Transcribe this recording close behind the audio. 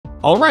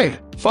Alright,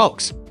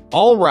 folks.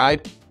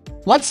 Alright.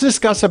 Let's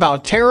discuss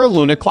about Terra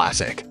Luna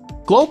Classic.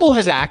 Global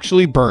has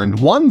actually burned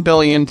 $1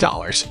 billion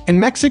in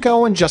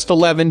Mexico in just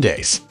 11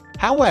 days.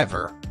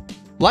 However,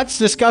 let's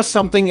discuss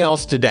something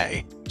else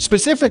today,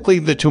 specifically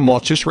the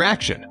tumultuous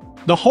reaction.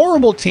 The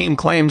horrible team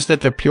claims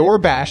that the pure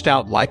bashed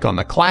out like on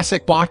the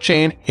Classic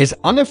blockchain is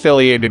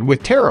unaffiliated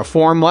with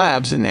Terraform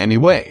Labs in any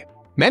way.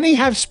 Many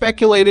have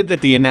speculated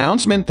that the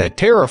announcement that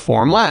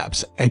Terraform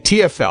Labs and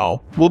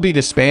TFL will be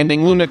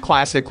disbanding Luna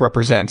Classic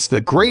represents the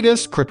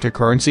greatest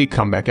cryptocurrency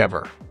comeback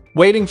ever,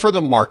 waiting for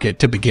the market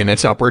to begin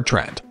its upward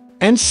trend.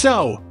 And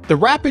so, the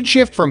rapid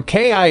shift from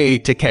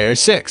KI8 to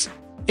KI6,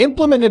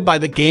 implemented by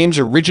the game's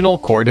original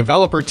core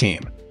developer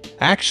team,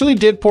 actually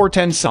did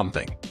portend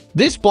something.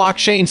 This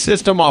blockchain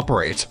system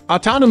operates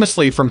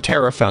autonomously from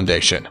Terra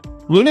Foundation.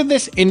 Luna,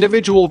 this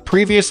individual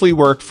previously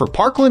worked for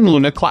Parkland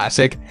Luna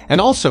Classic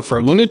and also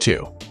for Luna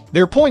 2.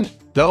 Their point,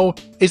 though,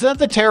 is that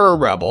the Terra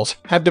rebels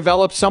have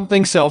developed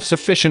something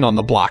self-sufficient on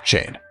the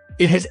blockchain.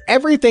 It has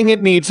everything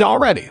it needs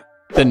already.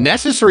 The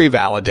necessary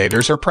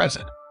validators are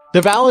present.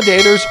 The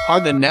validators are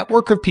the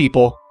network of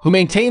people who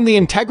maintain the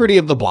integrity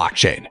of the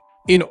blockchain.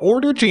 In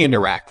order to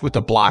interact with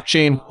the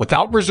blockchain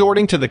without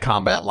resorting to the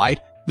combat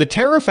light, the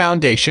Terra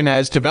Foundation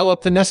has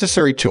developed the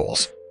necessary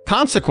tools.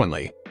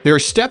 Consequently, there are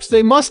steps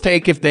they must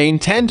take if they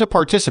intend to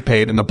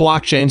participate in the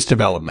blockchain's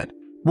development.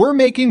 We're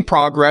making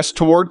progress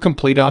toward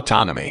complete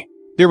autonomy.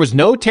 There was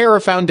no Terra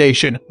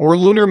Foundation or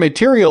lunar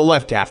material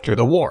left after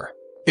the war.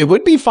 It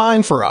would be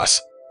fine for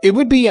us. It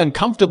would be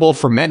uncomfortable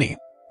for many,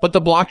 but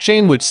the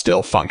blockchain would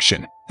still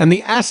function, and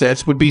the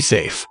assets would be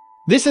safe.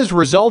 This has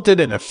resulted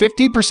in a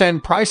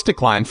 50% price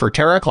decline for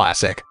Terra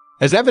Classic,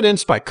 as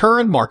evidenced by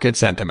current market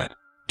sentiment.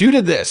 Due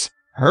to this,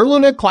 her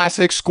Luna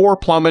Classic score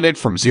plummeted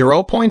from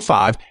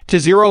 0.5 to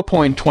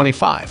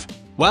 0.25.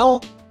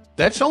 Well,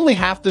 that's only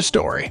half the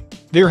story.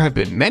 There have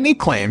been many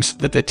claims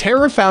that the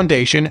Terra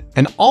Foundation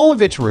and all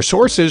of its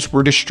resources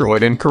were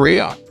destroyed in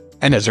Korea,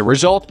 and as a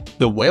result,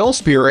 the whale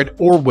spirit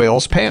or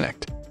whales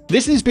panicked.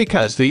 This is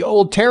because the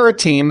old Terra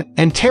team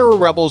and Terra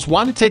rebels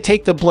wanted to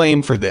take the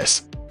blame for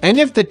this. And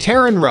if the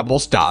Terran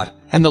rebels died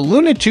and the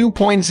Luna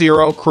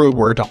 2.0 crew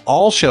were to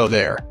all show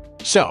there.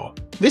 So,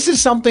 this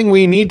is something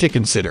we need to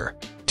consider.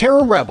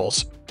 Terra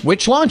rebels,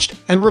 which launched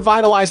and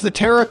revitalized the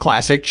Terra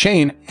Classic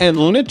chain, and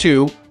Luna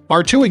 2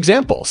 are two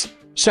examples.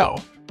 So,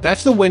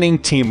 that's the winning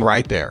team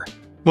right there.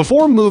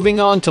 Before moving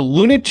on to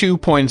Luna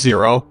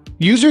 2.0,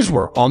 users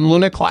were on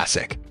Luna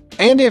Classic.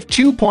 And if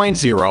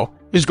 2.0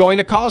 is going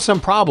to cause some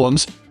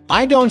problems,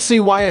 I don't see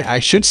why I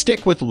should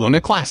stick with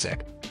Luna Classic.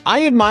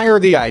 I admire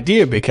the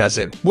idea because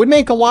it would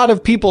make a lot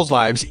of people's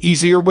lives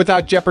easier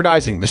without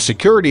jeopardizing the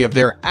security of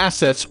their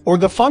assets or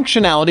the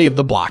functionality of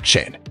the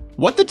blockchain.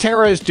 What the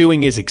Terra is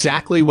doing is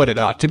exactly what it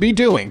ought to be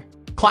doing.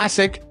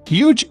 Classic,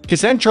 huge,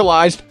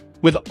 decentralized,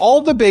 with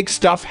all the big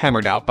stuff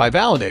hammered out by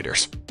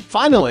validators.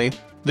 Finally,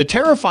 the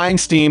Terrifying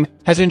team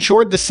has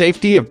ensured the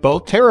safety of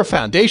both Terra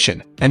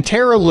Foundation and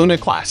Terra Luna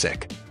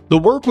Classic. The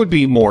work would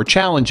be more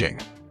challenging,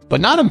 but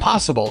not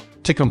impossible,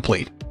 to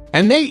complete.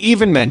 And they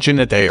even mention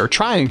that they are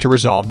trying to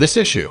resolve this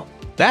issue.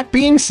 That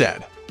being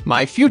said,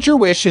 my future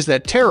wish is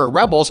that Terra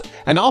Rebels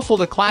and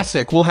Luna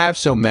Classic will have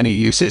so many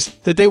uses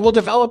that they will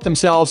develop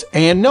themselves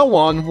and no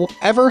one will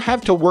ever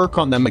have to work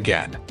on them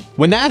again.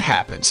 When that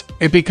happens,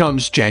 it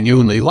becomes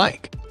genuinely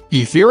like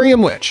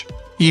Ethereum, which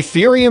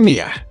Ethereum,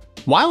 yeah.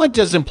 While it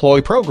does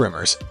employ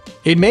programmers,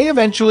 it may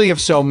eventually have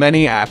so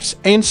many apps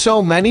and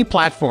so many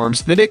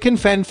platforms that it can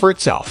fend for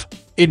itself.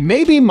 It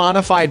may be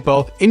modified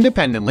both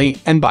independently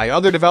and by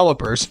other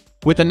developers,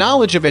 with the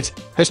knowledge of its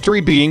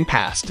history being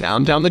passed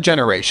down the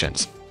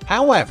generations.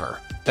 However,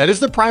 that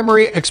is the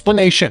primary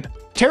explanation.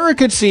 Terra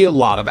could see a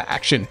lot of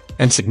action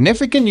and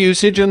significant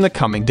usage in the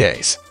coming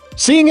days.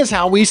 Seeing as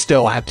how we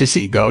still have to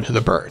see go to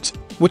the birds,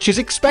 which is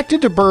expected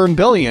to burn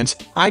billions,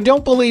 I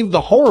don't believe the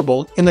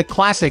horrible in the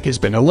Classic has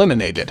been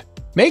eliminated.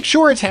 Make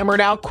sure it's hammered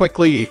out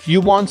quickly if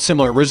you want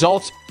similar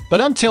results. But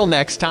until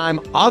next time,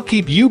 I'll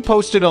keep you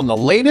posted on the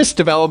latest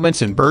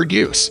developments in bird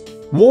use.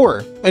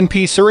 War and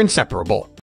peace are inseparable.